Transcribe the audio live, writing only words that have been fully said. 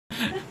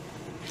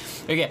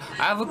Okay,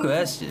 I have a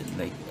question.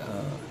 Like,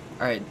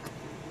 alright,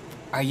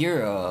 are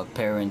your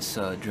parents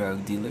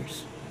drug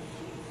dealers?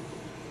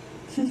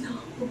 No.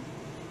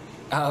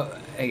 Oh,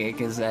 okay,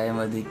 because I am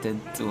addicted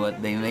to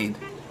what they made.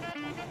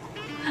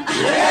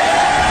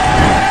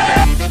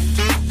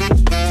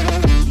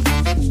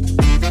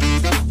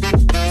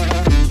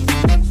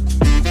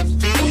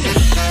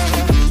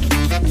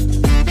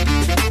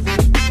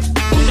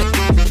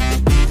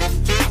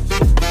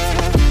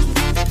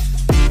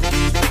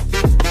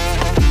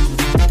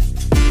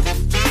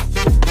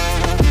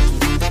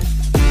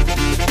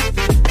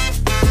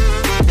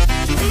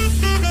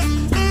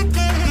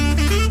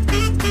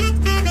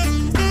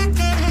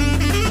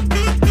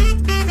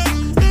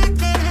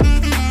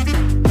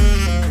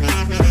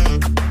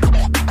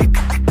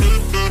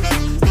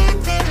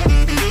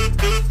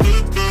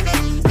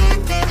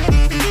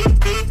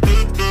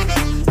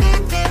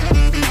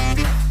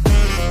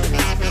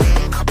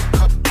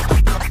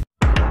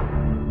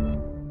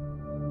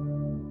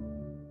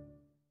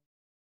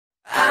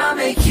 I'll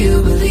make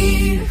you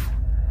believe.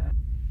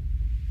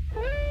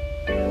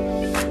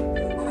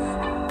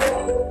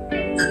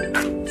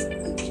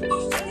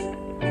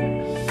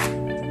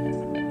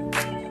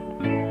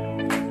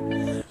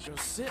 Go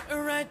sit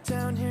right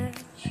down here.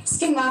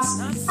 Skin mask.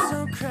 Not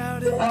so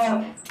crowded.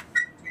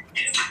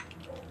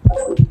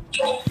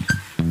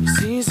 He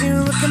sees you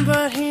looking,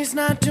 but he's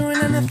not doing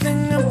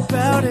anything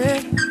about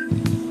it.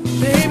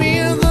 Baby,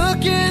 you're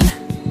looking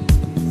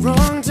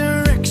wrong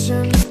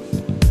direction.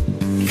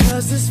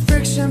 Cause there's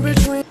friction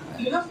between.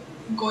 You have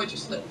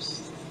gorgeous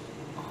lips.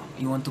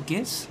 You want to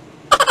kiss?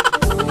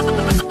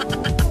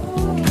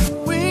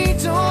 We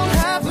don't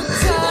have the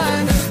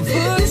time.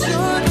 Put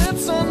your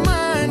lips on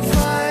mine,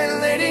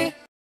 fine lady.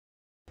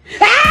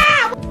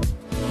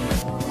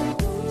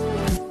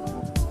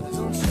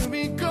 Don't you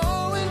be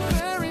going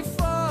very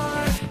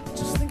far.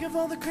 Just think of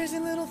all the crazy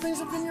little things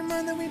up in your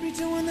mind that we'd be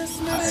doing this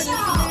minute if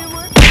we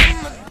were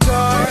in the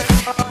dark.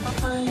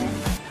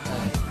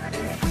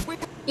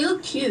 You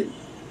look cute.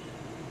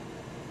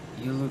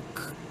 You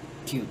look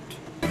cute.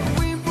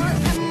 We were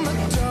in the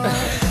dark.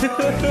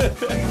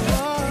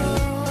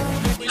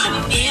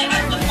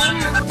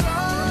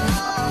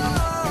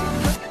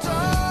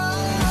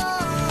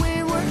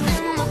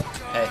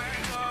 Hey.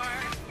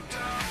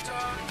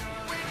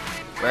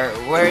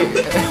 Where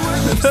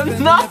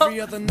no!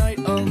 Every other night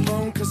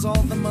alone, cause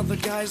all them other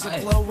guys are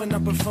blowing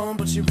up her phone,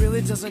 but she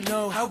really doesn't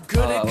know how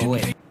good it could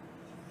wait. be.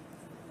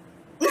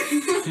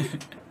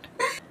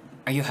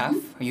 Are you half?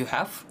 Are you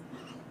half?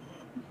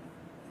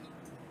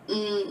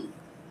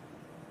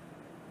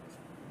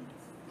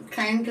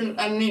 Kind of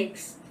a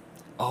mix.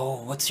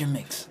 Oh, what's your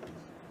mix?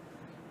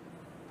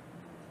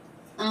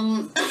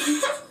 Why?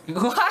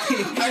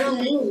 I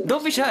don't know.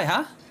 Don't be shy,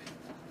 huh?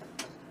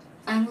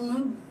 I don't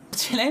know.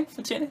 What's your name?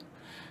 What's your name?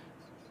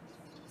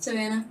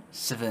 Savannah.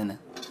 Savannah.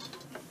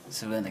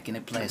 Savannah, can I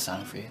play a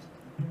song for you?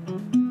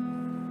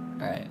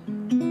 Alright.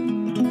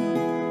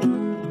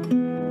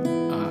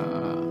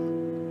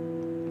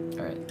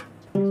 Alright.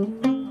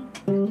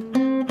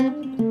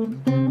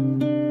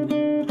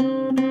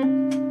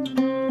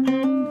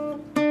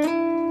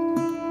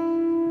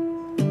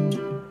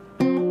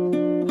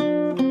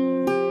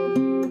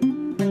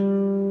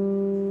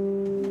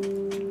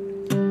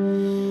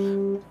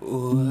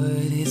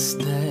 What is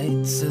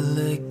that to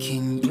look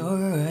in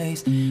your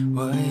eyes?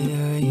 Why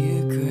are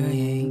you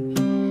crying?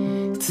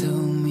 Tell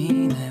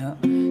me now,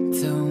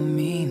 tell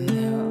me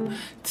now,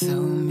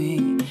 tell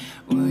me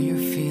why you're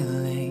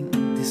feeling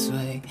this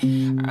way.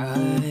 I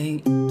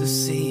hate to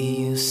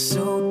see you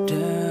so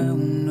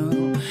down, no,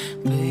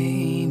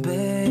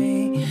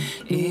 baby.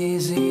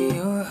 Is it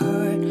your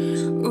heart?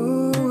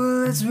 Ooh,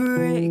 let's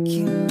break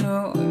it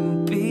all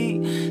in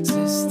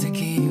pieces,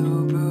 take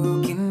your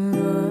broken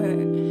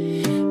heart,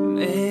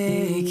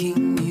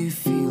 making you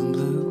feel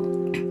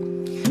blue.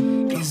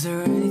 Is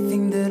there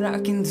anything that I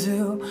can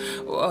do?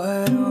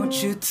 Why don't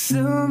you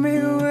tell me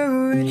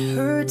where it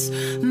hurts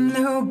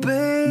now,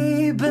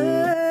 baby?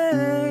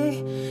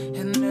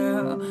 And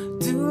I'll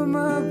do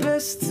my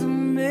best to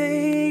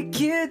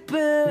make it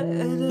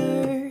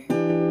better.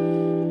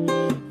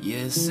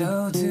 Yes,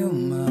 I'll do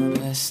my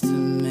best to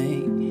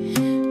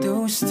make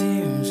those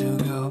tears will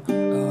go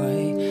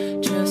away.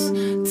 Just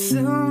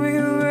tell me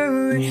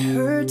where it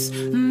hurts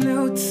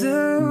now,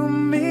 tell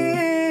me.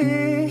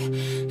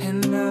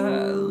 And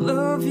I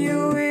love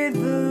you with a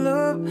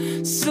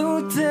love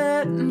so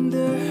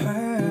tender.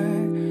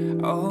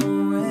 Oh,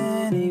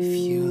 and if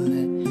you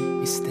let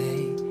me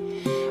stay,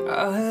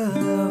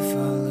 I'll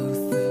follow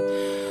the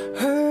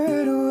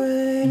hurt away.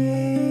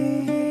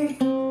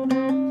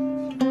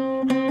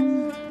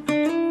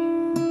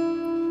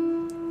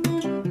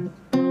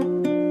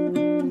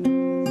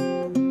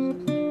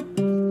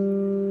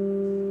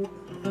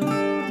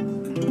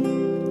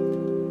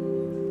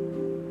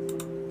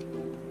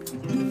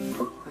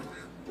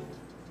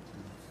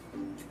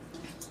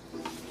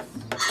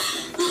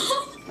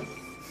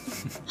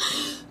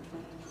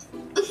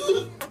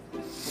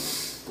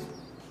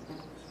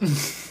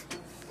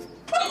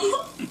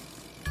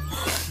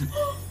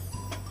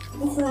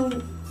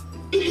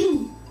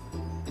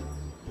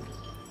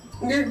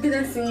 You're good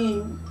at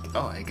singing.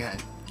 Oh my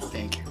god,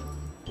 thank you.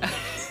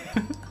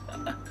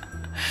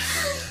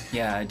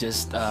 Yeah,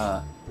 just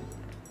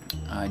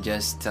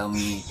tell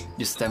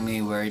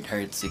me where it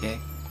hurts, okay?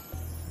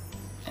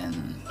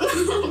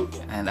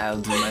 And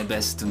I'll do my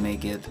best to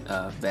make it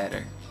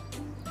better.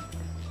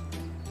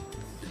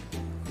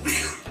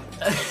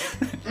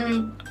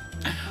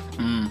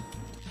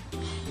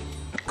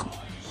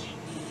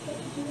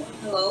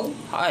 Hello?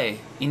 Hi,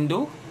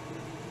 Indo?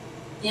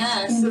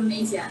 Yes.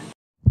 Indonesia.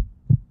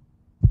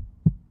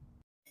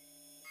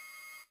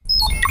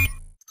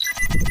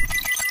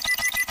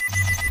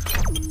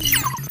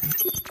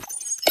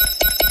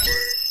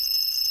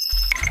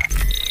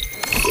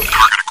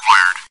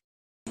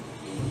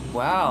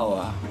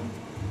 Wow.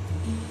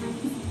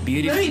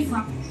 Beautiful. Where are you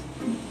from?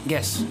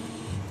 Yes.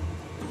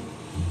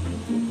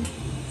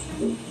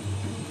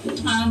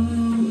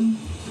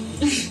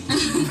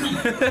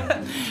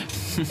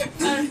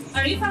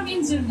 Are you from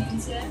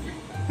Indonesia?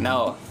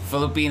 No,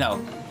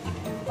 Filipino.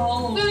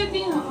 Oh.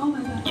 Filipino. Oh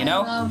my god. You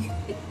know?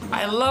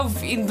 I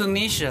love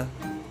Indonesia.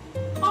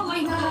 Oh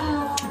my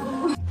god.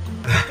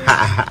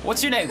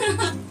 What's your name?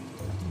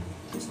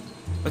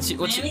 What's your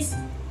My name is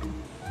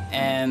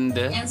and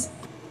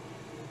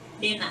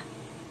Dena.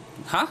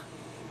 huh?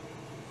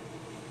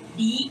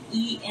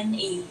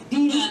 D-E-N-A.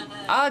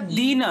 Ah,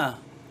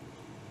 Dina.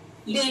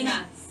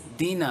 Dena.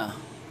 Dina.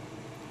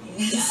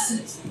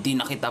 Yes. Di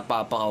na kita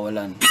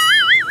papakawalan.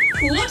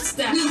 What's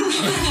that?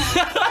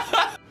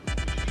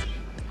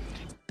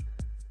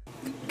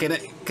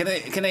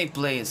 Can I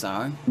play a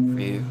song for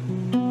you?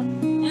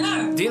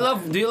 Yeah. Do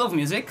you love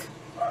music?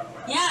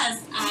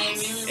 Yes, I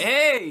really.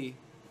 Hey!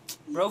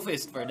 Bro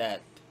fist for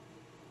that.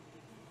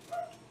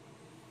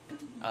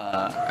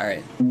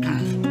 Alright.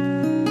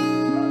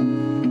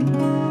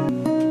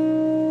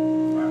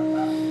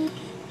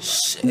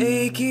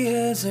 Shaky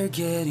hands are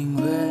getting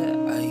wet.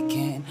 I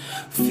can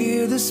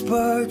feel the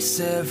sparks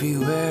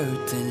everywhere.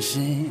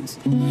 Tensions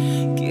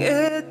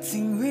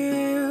getting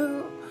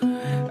real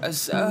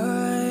as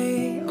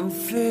I am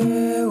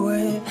filled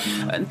with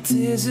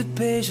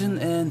anticipation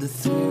and the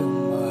thrill.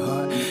 My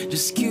heart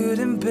just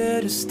couldn't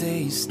bear to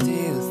stay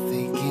still,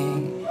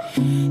 thinking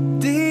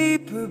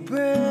deeper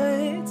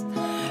breaths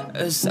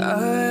as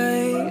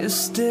I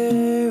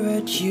stare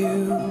at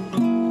you.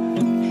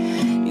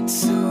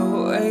 It's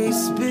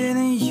always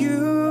been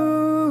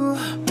you.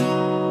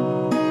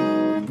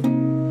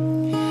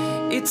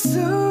 It's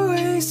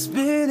always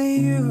been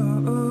you.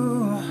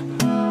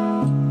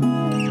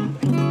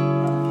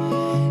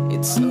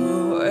 It's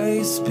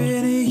always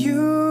been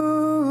you.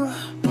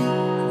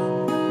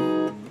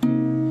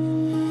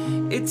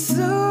 It's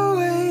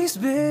always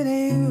been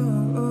you.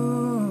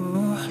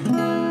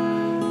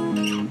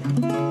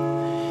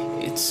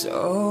 It's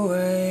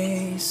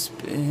always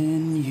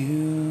been you.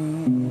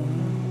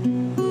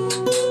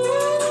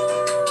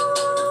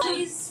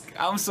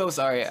 I'm so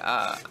sorry.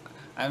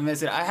 I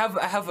miss it. I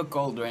have a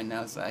cold right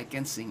now, so I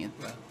can't sing it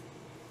well.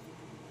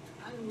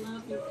 I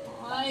love your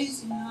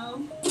voice, you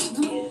know.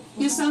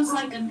 You sound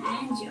like an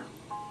angel.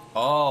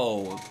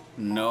 Oh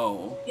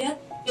no! You have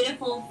a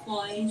beautiful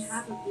voice. You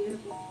have a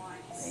beautiful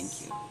voice. Thank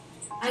you.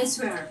 I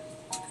swear.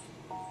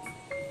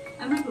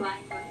 I'm not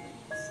lying about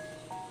this.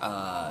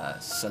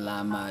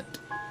 Salamat,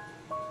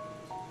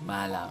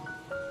 malam.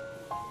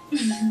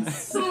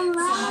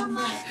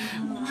 Salamat.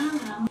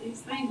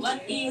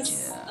 What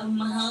is Yeah.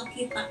 mahal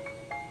kita?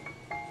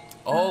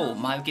 Oh,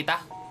 mahal kita.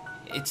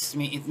 It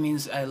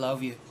means I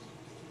love you.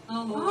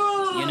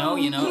 Oh. You know.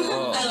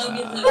 Oh, I love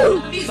you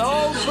too.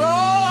 no, bro.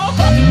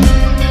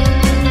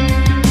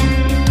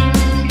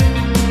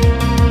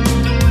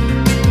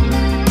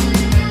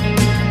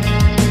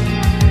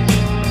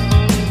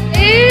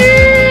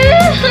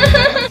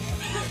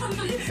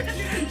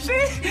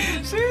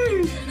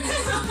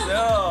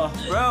 No,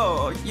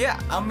 bro. Yeah,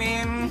 I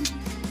mean,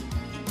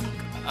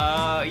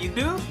 you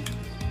do?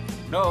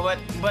 No, but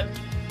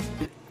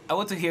I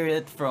want to hear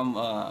it from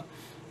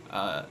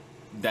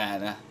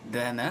Dana.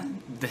 Dena.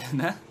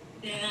 Dana.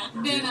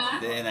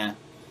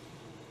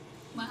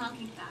 Mahal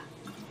kita.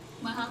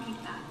 Mahal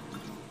kita.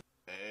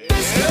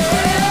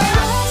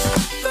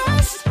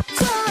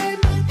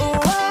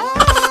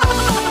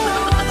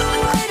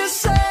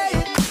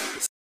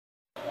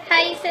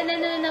 Hi sa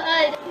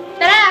nanonood.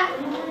 Tara!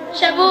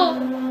 Shabu!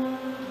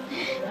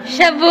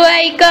 Shabu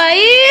ay ko!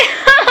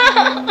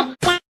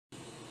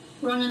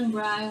 Ron and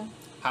Brian.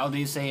 How do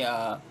you say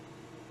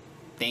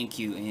thank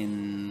you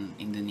in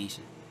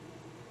Indonesia?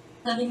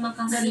 Terima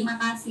kasih. Terima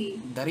kasih.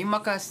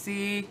 Terima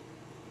kasih.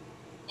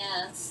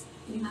 Yes.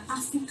 Terima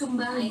kasih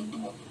kembali.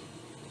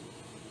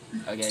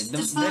 Okay.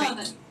 Just follow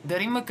it.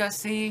 Terima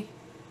kasih.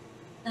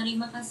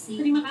 Terima kasih.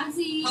 Terima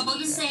kasih.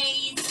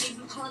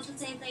 How to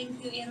say thank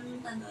you in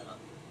Tagalog?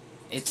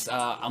 It's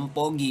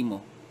ampogi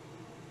mo.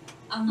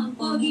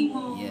 Ampogi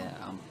mo. Yeah,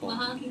 ampogi.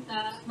 Mahal kita.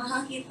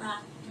 Mahal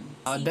kita.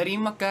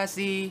 Terima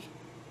kasih.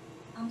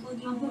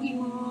 Ampogi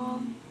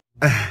mo.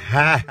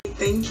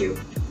 Thank you.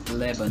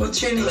 Lebanon. What's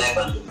your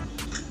name?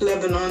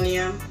 Lebanon,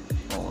 yeah.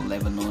 Oh,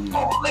 Lebanon.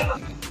 Okay.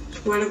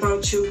 What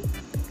about you?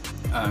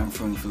 I'm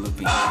from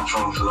Philippines.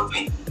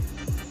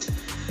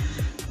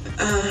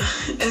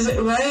 Is it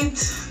right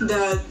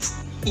that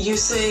you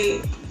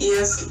say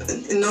yes,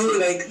 no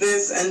like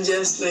this and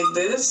just like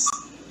this?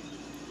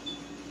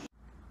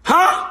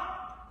 Huh?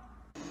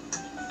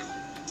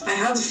 I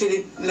have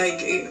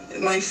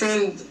my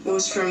friend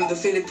was from the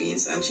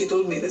Philippines and she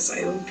told me this.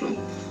 I don't know.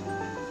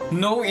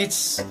 No,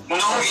 it's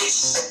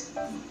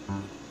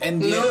and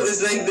No,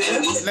 yes.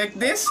 it's like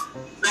this.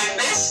 Like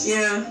this?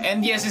 Yeah,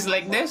 And yes is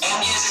like this?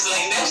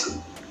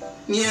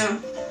 yeah.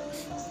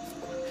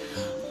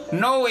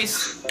 No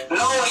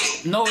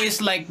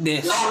is like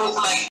this.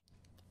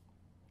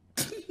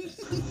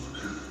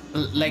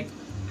 Like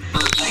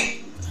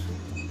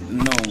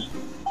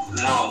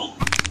no.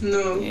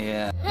 No.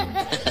 Yeah.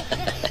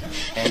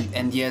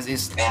 and yes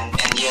is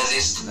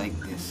like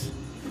this.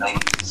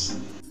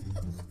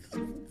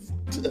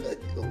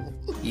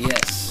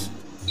 Yes.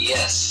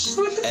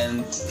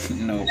 And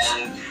no.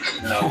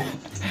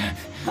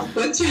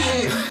 What's your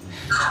name?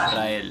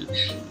 Rael.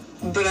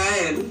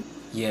 Brian.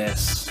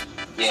 Yes.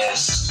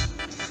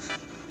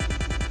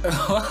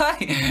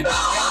 Why?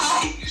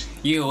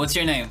 You, what's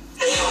your name?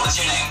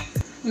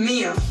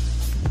 Mia.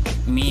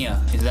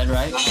 Mia, is that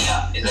right?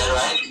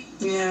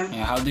 Yeah.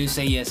 Yeah, how do you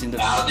say yes in the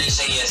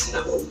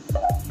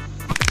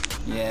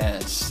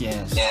Yes.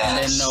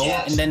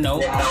 And then no.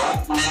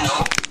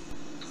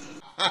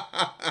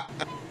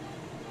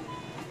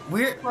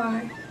 We're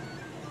Why?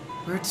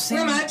 the same.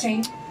 We're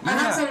matching. I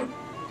have Yeah. some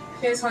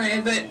hairs on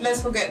it, but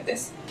let's forget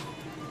this.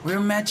 We're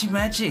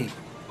matchy.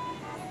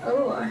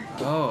 Oh,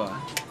 Oh.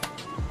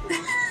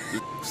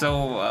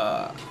 So,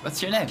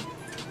 what's your name?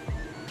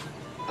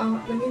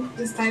 let me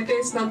just type it.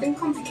 It's nothing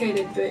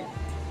complicated, but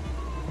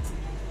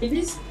it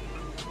is.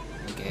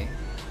 Okay.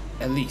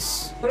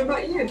 Elise. What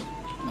about you?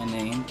 My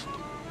name.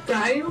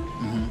 Brian?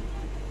 Mm-hmm.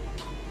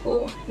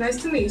 Oh,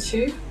 nice to meet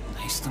you.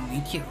 Nice to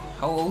meet you.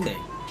 How old are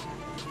you?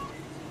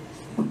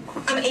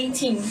 I'm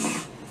 18.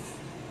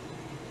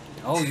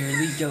 Oh, your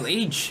legal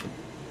age.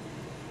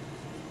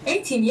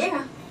 18,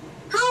 yeah.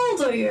 How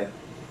old are you?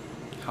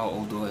 How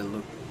old do I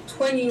look?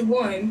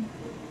 21.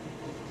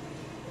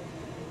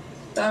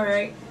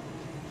 Alright.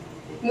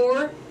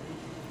 More?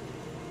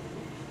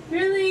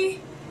 Really?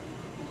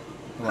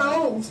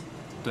 How old?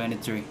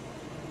 23.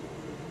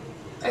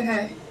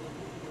 Okay.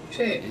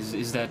 Shit.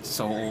 Is that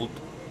so old?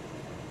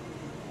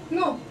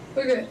 No,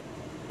 we're good.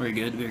 We're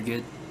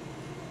good.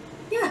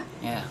 Yeah.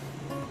 Yeah.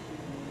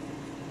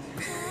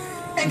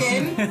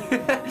 Again.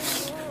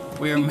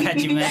 We're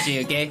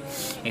matchy, okay?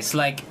 It's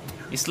like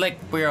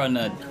we're on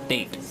a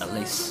date, at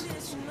least.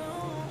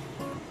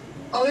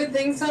 Oh, you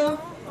think so?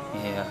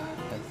 Yeah,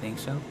 I think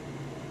so.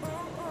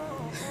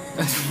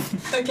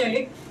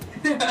 Okay.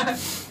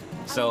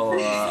 So,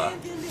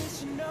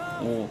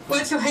 oh,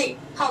 What's your height?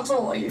 How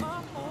tall are you?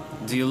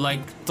 do you like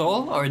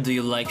tall or do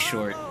you like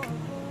short?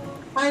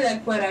 I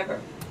like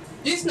whatever.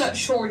 Just not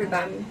shorter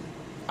than me.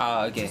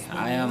 Okay,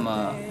 I am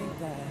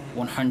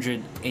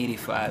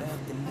 185.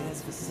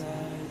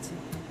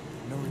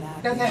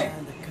 Okay,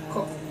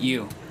 cool.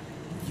 You,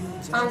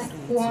 I'm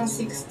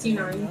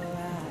 169.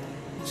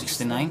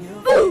 69?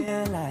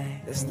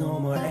 There's no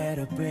more air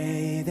to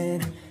breathe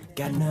in.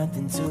 Got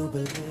nothing to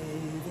believe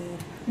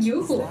in.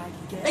 You?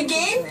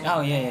 Again?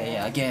 Oh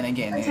yeah. Again.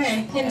 Okay,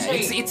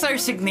 handshake. It's our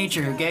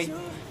signature, okay?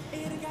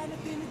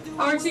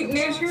 Our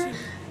signature?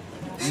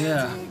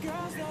 Yeah.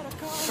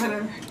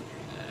 Whatever.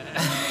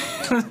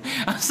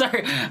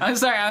 I'm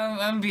sorry.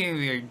 I'm being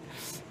weird.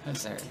 I'm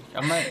sorry.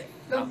 I'm like.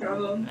 No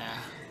problem.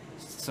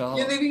 So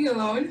You're living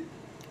alone?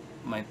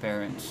 my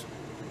parents.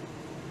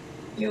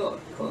 You're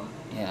cool.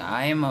 Yeah,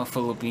 I am a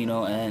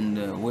Filipino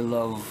and we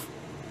love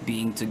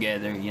being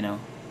together. You know,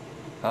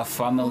 a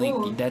family.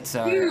 Oh, that's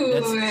our.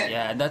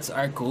 cute. That's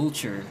our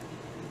culture.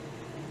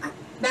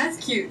 That's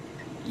cute.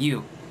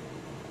 You.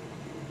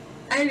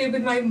 I live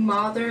with my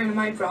mother and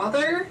my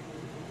brother,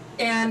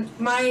 and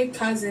my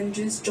cousin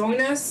just joined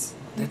us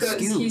That's because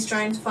cute. he's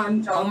trying to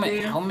find a job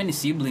there. How many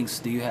siblings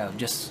do you have?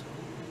 Just.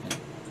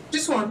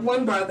 Just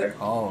one brother.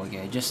 Oh,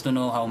 okay. Just to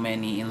know how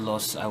many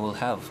in-laws I will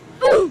have.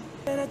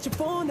 At your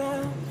phone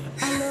now.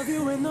 I love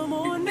you in the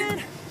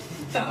morning.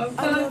 The I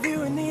love fuck?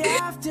 you in the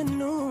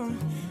afternoon.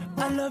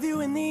 I love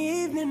you in the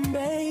evening,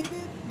 baby.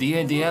 Do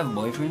you have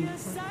boyfriend?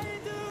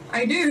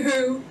 I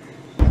do.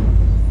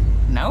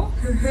 No?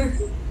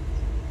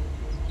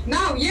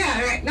 Now,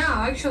 yeah, right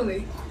now,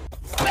 actually.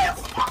 I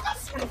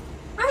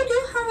do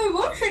have a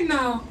boyfriend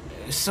now.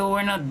 So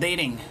we're not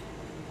dating.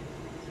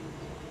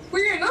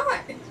 We're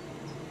not.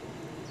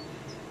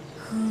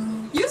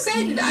 You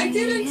said it. I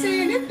didn't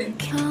say anything.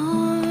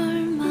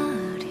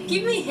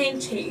 Give me a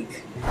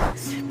handshake.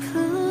 That's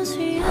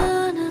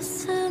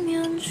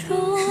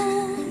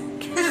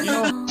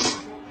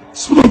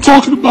what I'm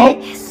talking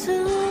about.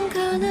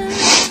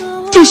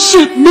 This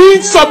shit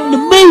means something to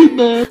me,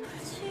 man.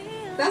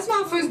 That's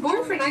my first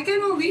boyfriend. I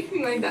cannot leave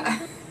him like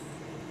that.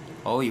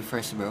 Oh, your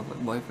first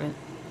boyfriend?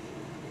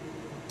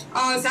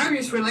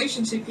 Serious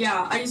relationship,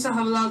 yeah. I used to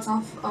have lots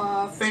of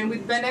friends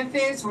with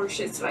benefits or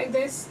shits like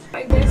this.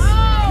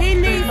 He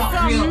needs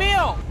some milk.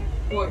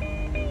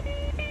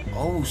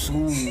 Oh, so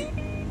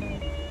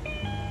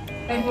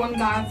And one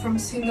guy from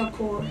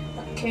Singapore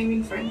that came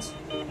in France.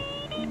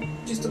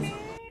 Just to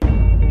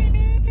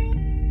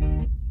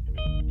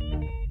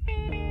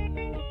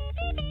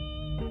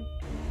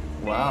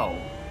wow,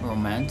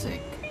 romantic.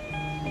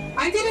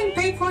 I didn't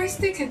pay for his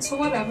ticket, so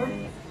whatever.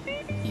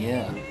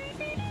 Yeah.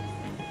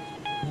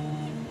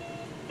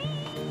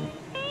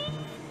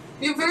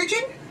 You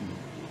virgin?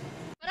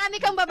 Marami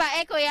kang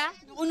babae, kuya?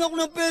 Una ko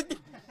ng pet.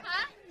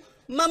 Ha?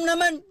 Ma'am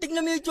naman,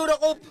 tignan mo yung itsura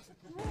ko.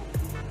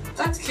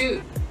 That's cute.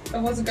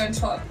 That was a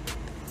gunshot.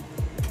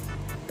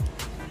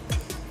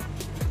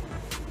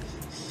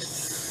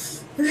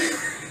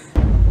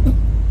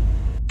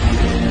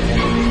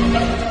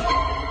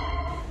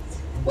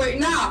 Wait,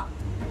 nah.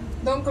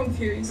 Don't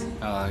confuse.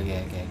 Oh,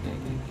 okay.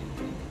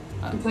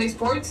 You play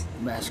sports?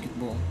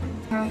 Basketball.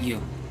 Huh? You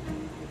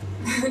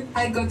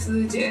I go to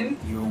the gym.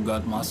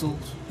 got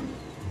muscles?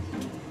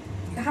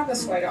 I have a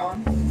sweater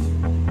on.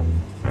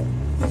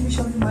 Let me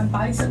show you my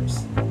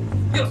biceps.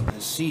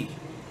 Let's see.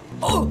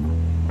 Oh!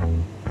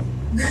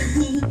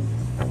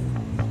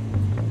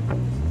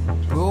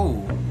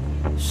 Bro,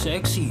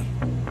 sexy.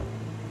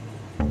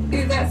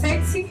 Is that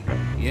sexy?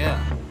 Yeah.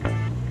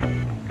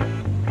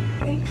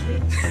 Thank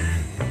you.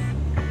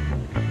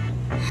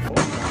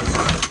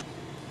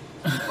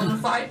 Wanna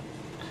fight?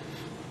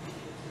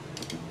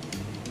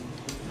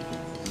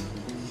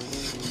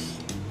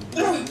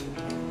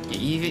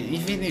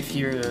 Even if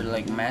you're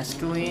like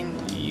masculine,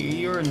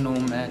 you're no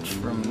match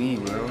for me,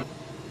 bro.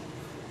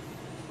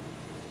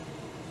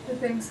 You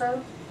think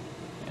so?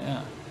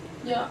 Yeah.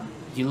 Yeah.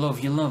 You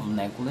love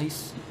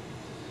necklace?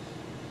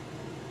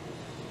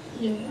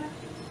 Yeah.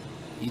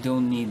 You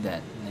don't need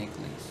that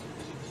necklace.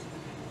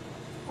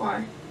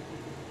 Why?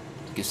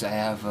 Because I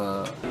have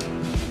a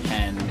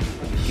hand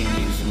you can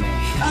use me.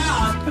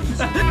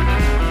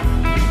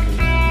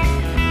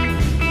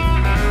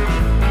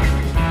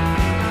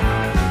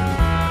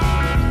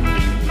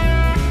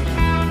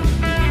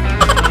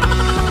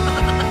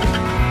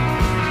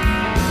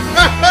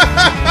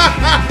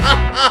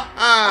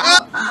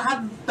 I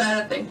have a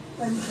better thing.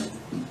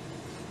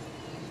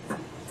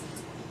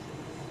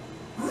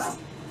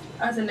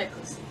 As a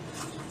necklace.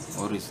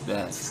 What is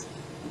that? This.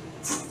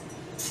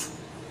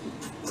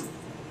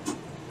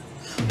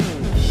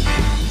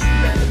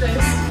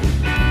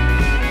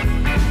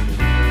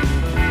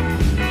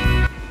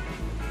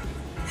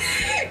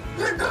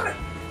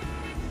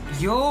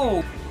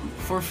 Yo!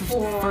 For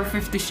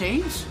 50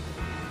 Shades?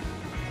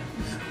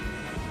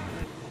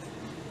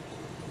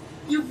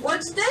 You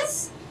watched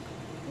this?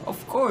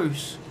 Of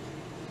course.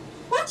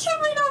 What you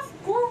mean, of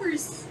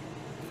course?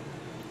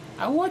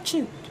 I watch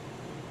it.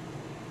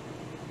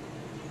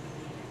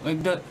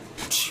 Like the.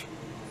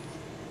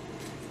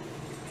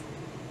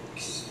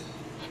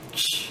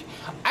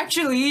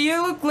 Actually,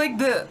 you look like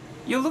the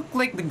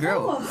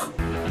girl. Oh.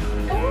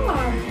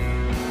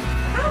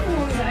 How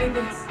was I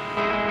this?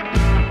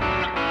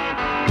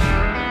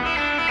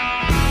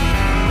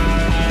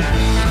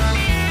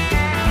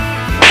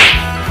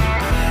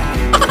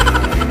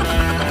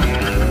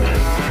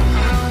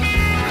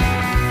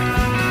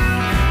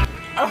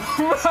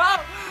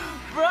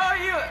 Bro,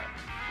 you.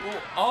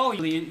 Oh,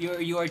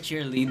 you are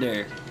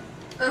cheerleader.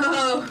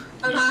 Oh,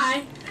 am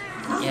I?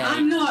 Yeah.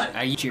 I'm not.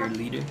 Are you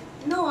cheerleader?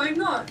 No, I'm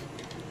not.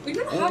 We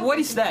don't have. What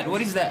is that?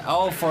 What is that?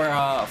 Oh, for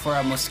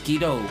a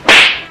mosquito.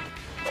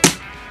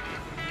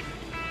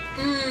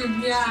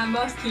 Yeah,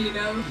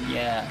 mosquito.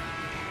 Yeah.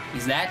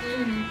 Is that?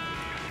 Mm.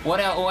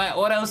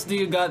 What else do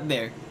you got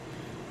there?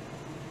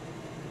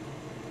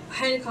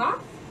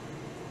 Hancock?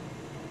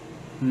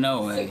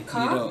 No way.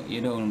 Cough? You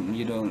don't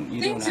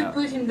Thing to have.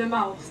 put in the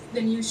mouth,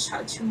 then you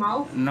shut your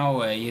mouth. No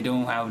way. You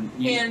don't have.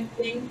 And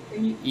thing,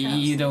 then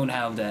You don't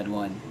have that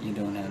one. You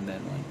don't have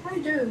that one. I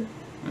do.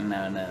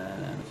 No.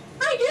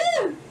 I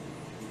do!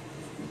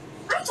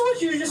 I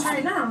told you just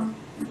right now.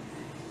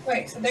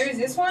 Wait, so there is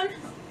this one.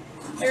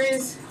 There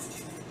is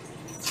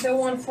the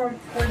one for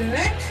the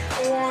neck,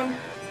 the one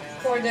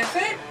for the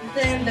foot,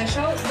 then the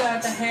shoulder,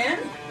 the hand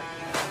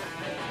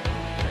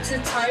to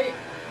tie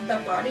the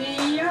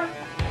body up,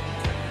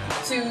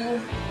 to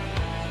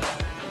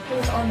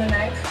put on the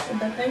neck with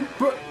the thing.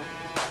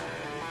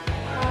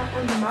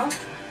 On the mouth.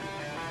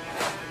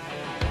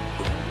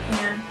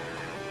 And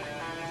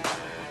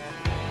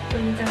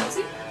then you can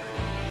see.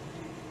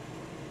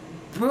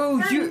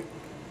 Bro, you.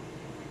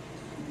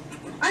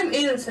 I'm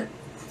innocent.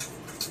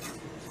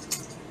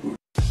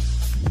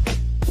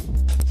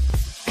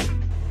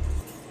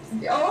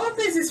 All of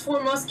this is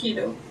for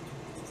mosquito.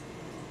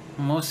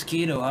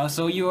 Mosquito.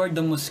 So you are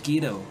the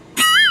mosquito.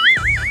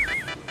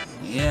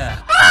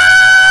 Yeah.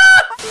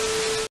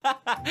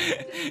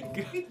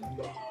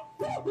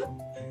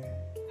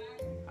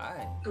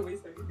 Hi.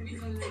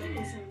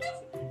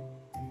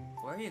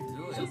 What are you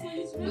doing?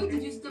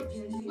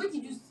 Why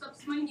did you stop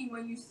smiling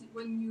when you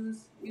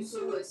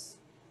saw us?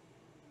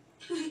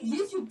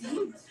 Yes, you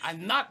did.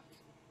 I'm not.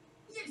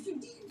 Yes, you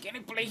did. Can I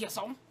play your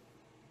song?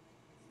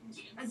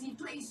 As he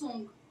play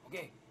song.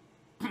 Okay.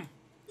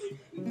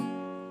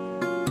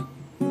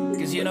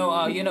 Because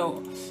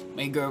Cause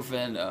my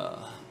girlfriend,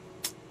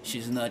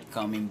 she's not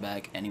coming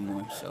back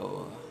anymore.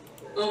 So.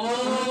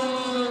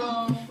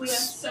 Oh, we are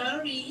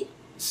sorry.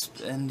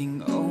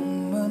 Spending all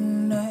my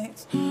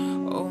nights,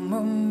 all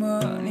my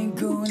money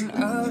going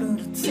out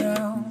of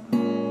town,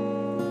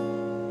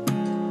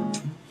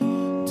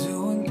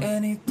 doing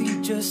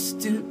anything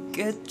just to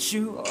get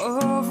you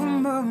off of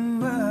my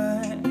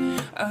mind.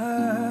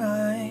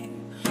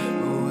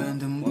 When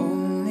the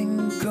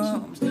morning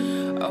comes,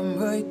 I'm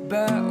right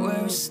back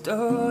where I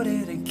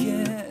started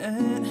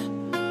again.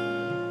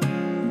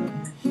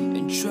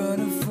 And trying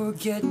to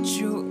forget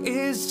you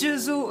is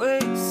just a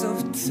waste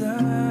of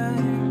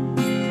time.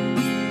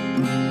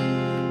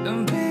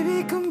 And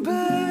baby, come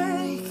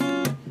back.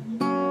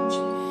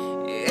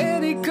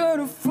 Any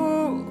kind of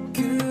fool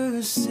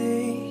could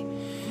say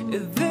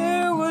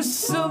there was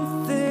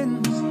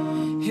something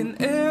in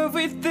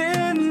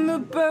everything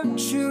about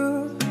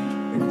you.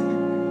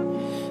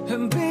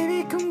 And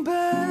baby, come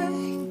back.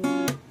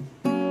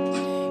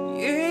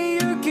 Yeah,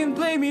 you can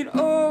blame it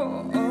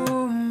all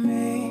on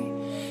me,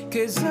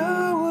 'cause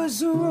I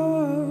was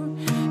wrong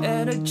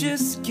and I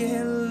just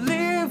can't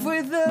live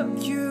without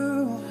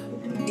you.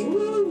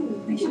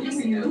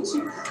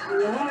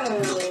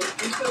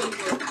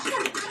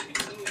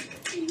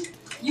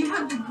 You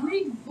have a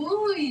great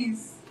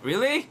voice.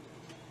 Really?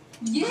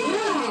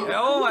 Yeah.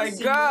 Oh my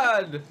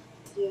god!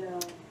 Yeah.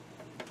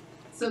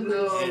 So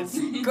go.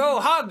 Go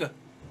hug!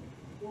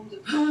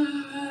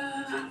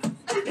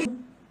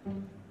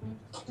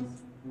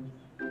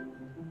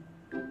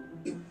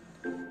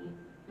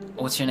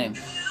 What's your name?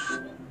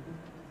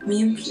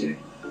 Miyuki.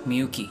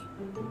 Miyuki.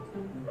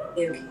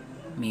 Miyuki.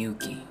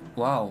 Miyuki.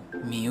 Wow,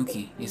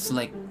 Miyuki. It's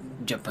like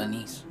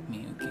Japanese.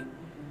 Miyuki.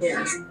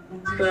 Yeah,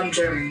 but I'm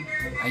German.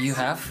 Are you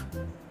half?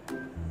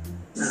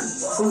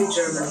 Fully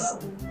German.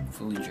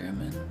 Fully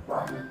German.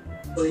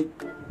 Fully.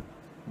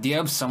 Do you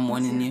have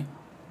someone in you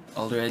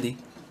already?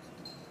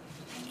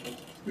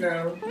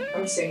 No,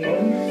 I'm single.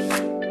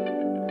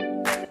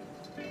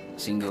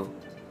 Single.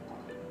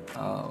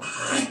 Oh.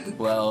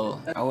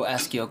 Well, I will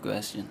ask you a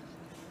question.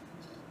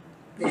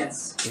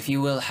 Yes. If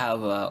you will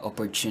have an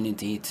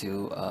opportunity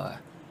to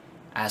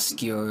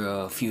ask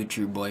your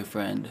future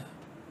boyfriend,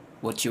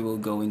 what you will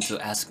going to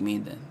ask me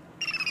then?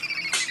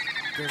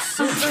 There's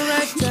something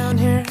right down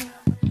here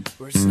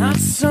where it's not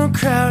so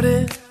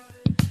crowded.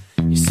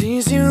 He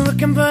sees you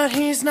looking, but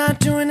he's not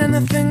doing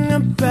anything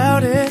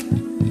about it.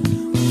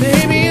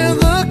 Baby, you're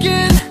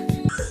looking.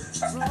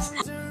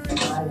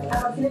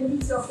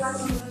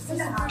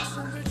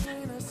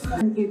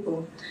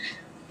 People.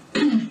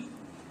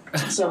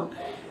 So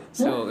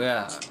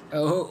yeah.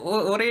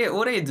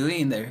 What are you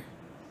doing there?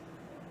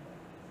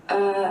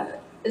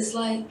 it's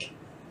like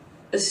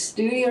a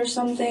studio or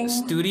something.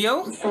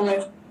 Studio? For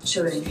my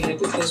children, like,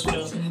 because we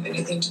don't have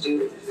anything to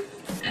do,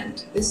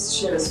 and this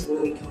chair is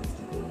really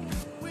comfortable.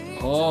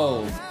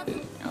 Oh,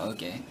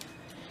 okay.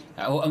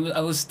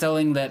 I was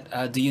telling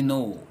that. Do you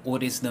know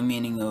what is the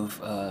meaning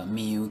of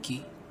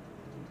Miyuki?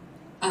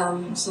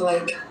 So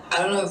like, I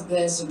don't know if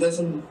there's a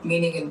different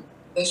meaning in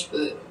English,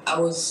 but I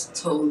was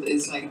told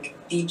it's like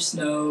deep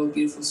snow,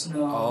 beautiful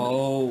snow.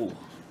 Oh,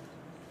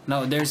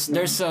 no.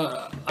 There's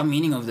a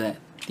meaning of that.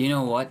 Do you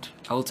know what?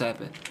 I will type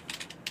it.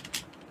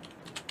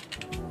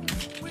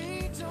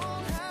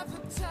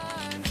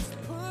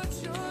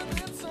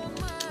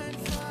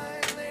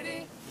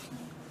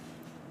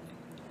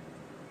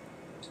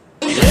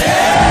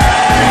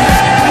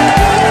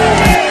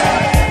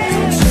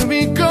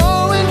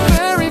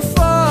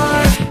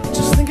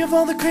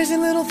 All the crazy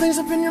little things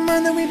up in your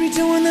mind that we'd be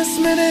doing this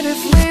minute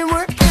if we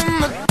were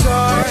in the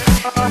dark.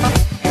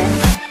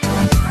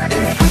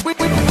 If we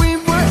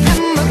were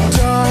in the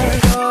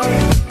dark. Oh.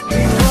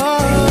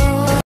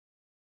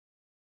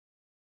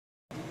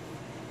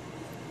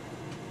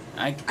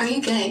 Are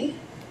you gay?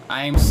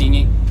 I'm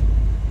singing.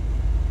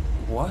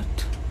 What?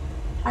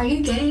 Are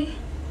you gay?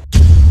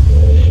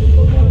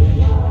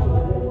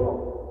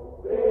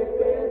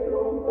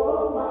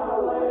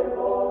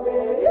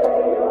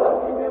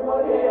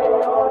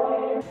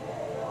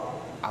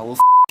 I will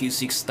you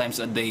 6 times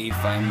a day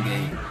if I'm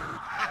gay.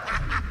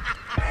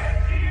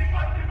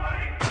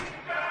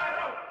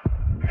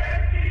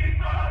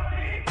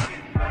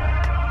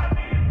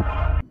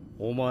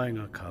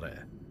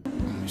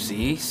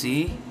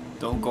 See?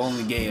 Don't call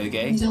me gay,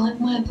 okay? You don't like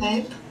my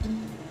vape?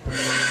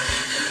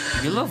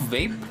 You love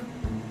vape?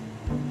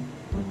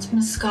 It's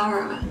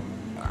mascara.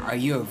 Are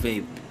you a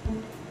vape?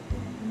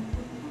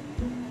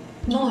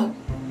 No.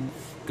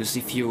 Because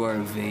if you are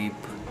a vape,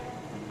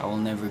 I will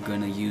never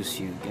gonna use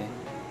you, okay?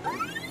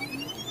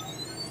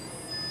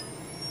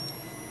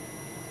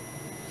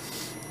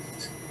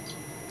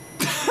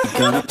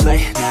 Gonna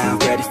play now,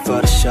 ready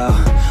for the show.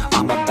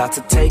 I'm about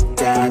to take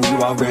down,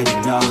 you already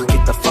know.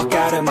 Get the fuck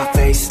out of my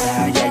face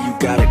now, yeah, you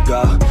gotta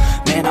go.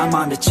 Man, I'm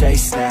on the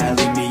chase now,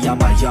 leave me on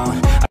my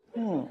own.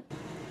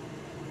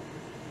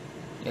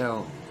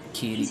 Yo,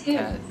 kitty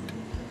cat.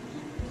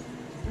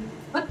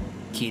 What?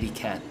 Kitty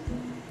cat.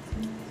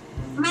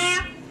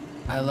 Meow.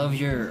 I love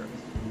your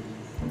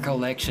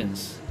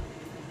collections.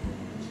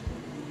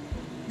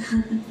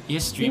 You're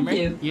a streamer?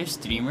 Thank you. You're a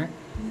streamer?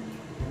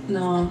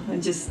 No,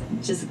 I'm just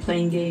a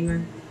plain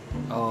gamer.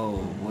 Oh,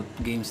 what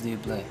games do you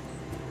play?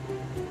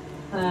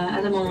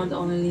 At the moment,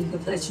 only League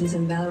of Legends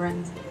and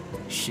Valorant.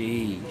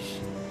 Sheesh.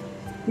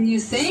 Do you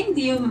sing?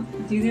 Do you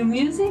do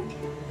music?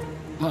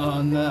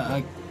 Oh,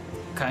 no,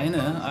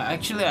 kinda.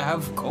 Actually, I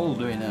have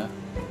cold right now.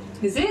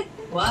 Is it?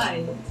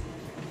 Why?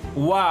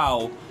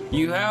 Wow,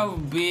 you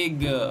have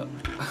big.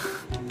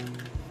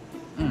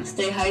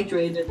 Stay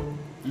hydrated.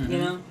 You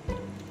know.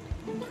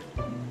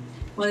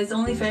 Well, it's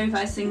only fair if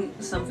I sing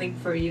something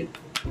for you.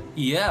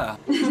 Yeah.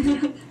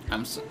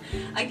 I'm so.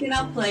 I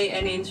cannot play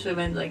any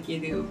instrument like you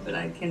do, but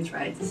I can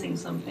try to sing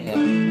something. Yeah.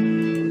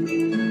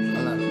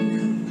 Hello.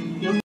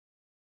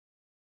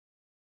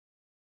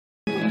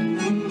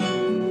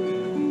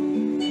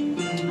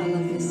 I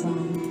love this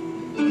song.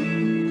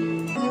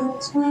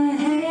 Put my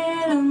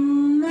head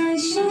on my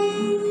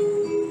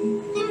shoulder,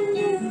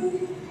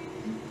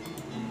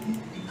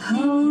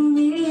 hold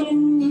me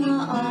in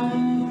your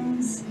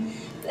arms,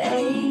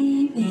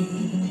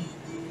 baby.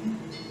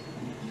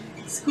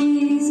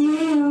 Squeeze me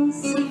oh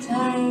so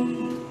tight.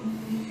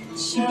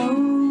 Show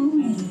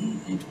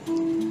me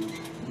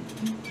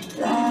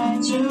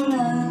that you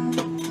love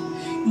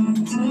me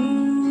too.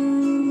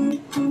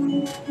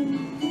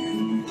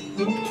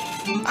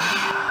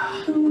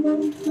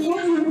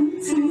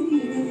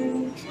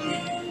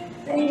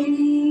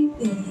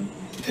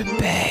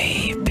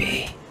 Baby.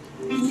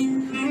 You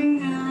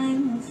and I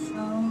will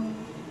fall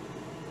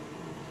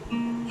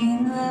in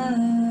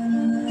love.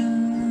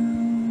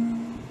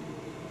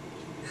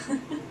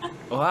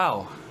 Wow.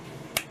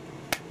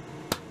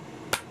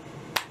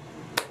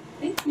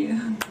 Thank you.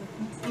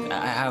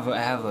 I have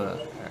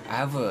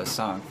a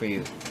song for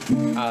you.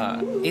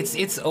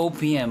 It's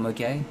OPM,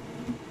 okay?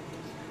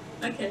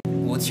 Okay.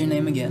 What's your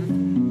name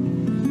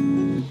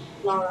again?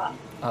 Laura.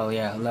 Oh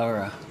yeah,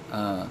 Laura.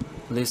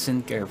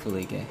 Listen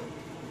carefully, okay?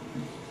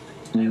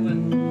 I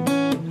will.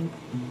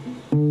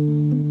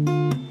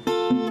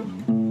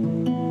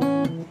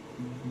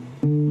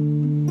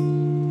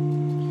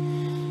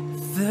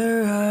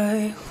 There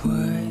I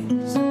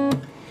was,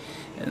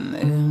 an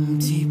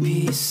empty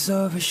piece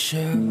of a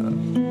shell,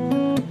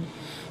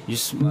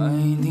 just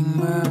minding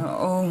my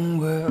own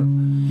world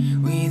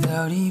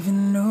without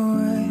even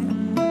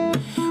knowing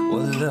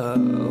what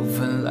love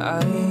and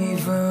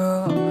life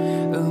are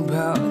all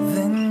about.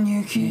 Then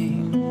you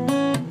came,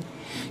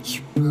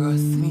 you brought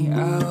me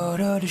out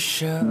of the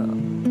shell,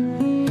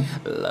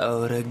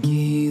 allowed to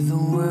give the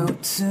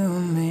world to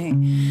me.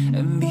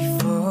 And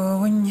before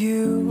when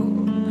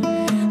you,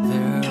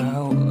 there I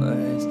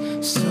was,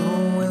 so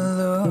in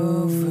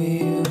love with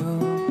you.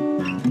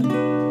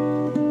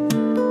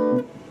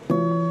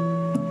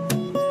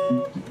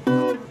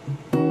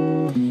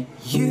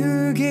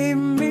 You gave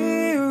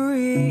me a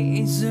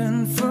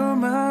reason for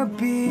my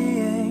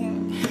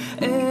being,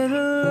 and I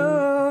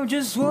love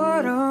just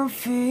what I'm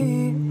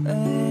feeling.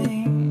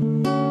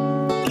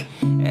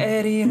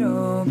 And it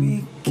all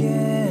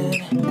began,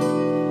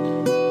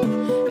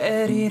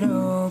 and it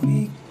all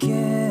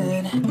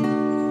began,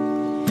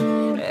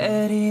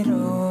 and it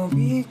all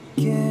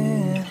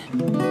began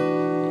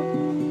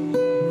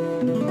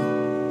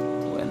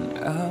when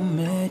I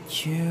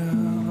met you.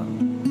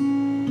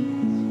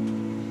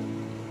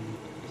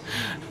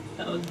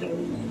 That was very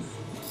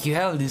nice. You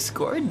have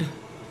Discord?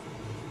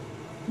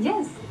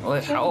 Yes.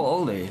 Well, how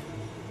old are you?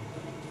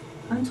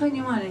 I'm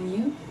 21 and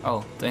you?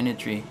 Oh,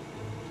 23.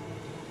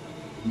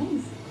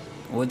 Nice.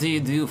 What do you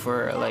do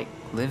for like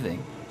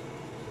living?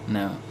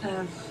 No.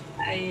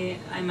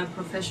 I'm a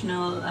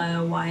professional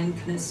wine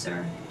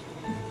connoisseur.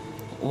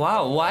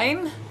 Wow,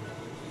 wine?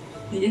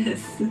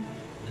 Yes.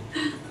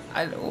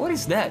 What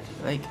is that?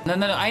 Like, no.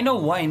 I know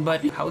wine,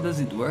 but how does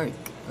it work?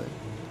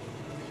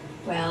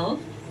 Well,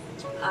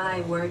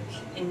 I work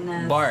in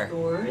Bar.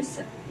 stores,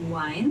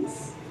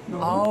 wines.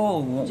 No,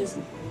 Oh. just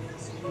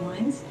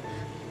wines.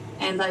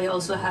 And I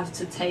also have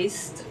to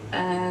taste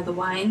the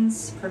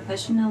wines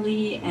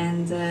professionally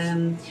and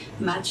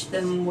match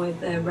them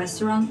with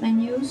restaurant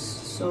menus.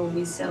 So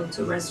we sell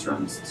to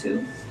restaurants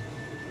too.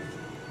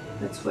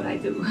 That's what I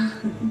do.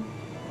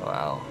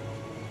 Wow.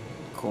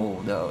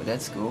 Cool though.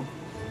 That's cool.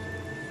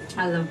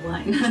 I love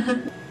wine.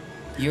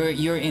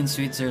 You're in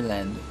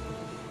Switzerland.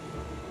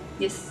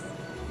 Yes.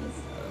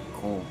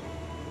 Cool.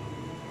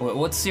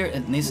 What's your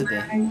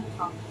ethnicity?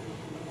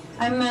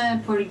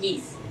 I'm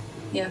Portuguese.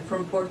 Yeah,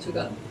 from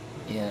Portugal.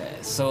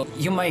 Yeah. So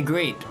you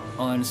migrate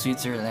on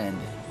Switzerland.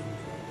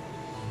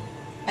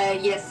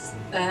 Yes,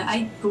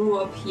 I grew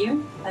up here.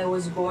 I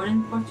was born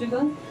in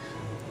Portugal,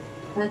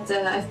 but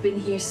I've been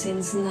here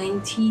since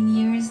 19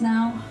 years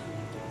now.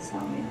 So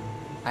yeah.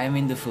 I'm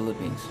in the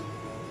Philippines.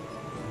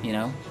 You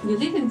know? You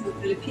live in the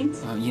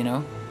Philippines? You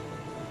know?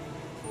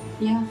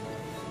 Yeah.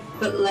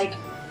 But like,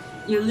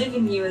 you live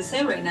in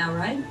USA right now,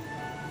 right?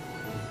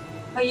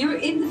 Oh, you're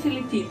in the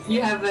Philippines.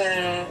 You have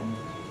a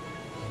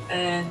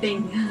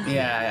thing.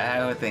 Yeah, I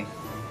have a thing.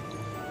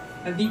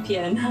 A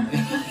VPN.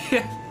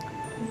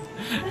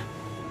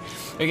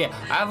 Okay,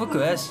 I have a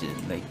question.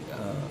 Like,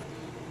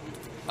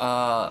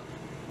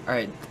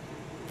 alright.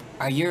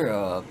 Are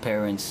your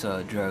parents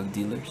drug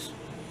dealers?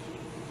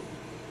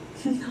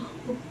 No.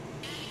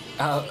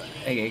 Oh,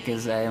 okay,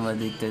 because I am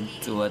addicted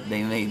to what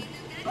they made.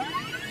 What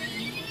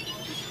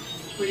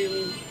do you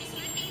mean?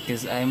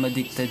 Because I'm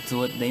addicted to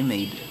what they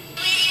made.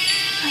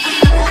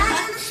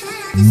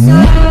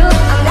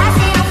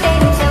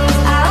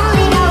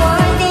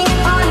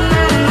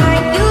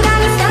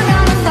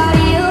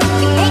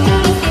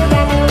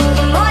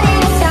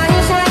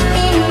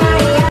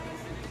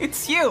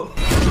 It's you!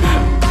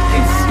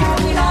 It's you!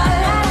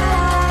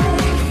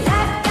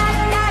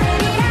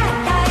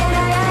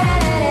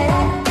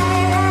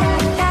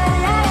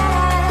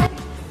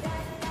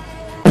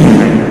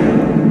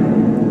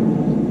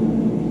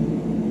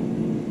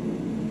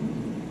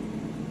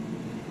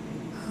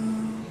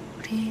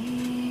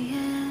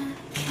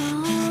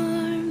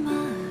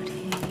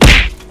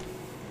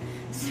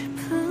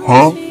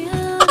 Huh?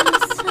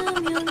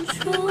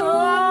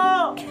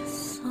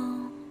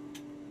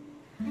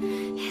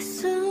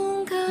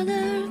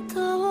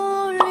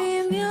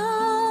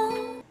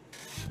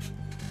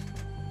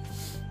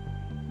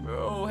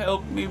 Bro,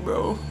 help me,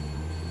 bro.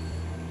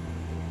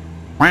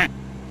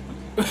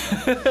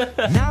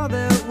 Now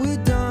that we're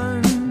done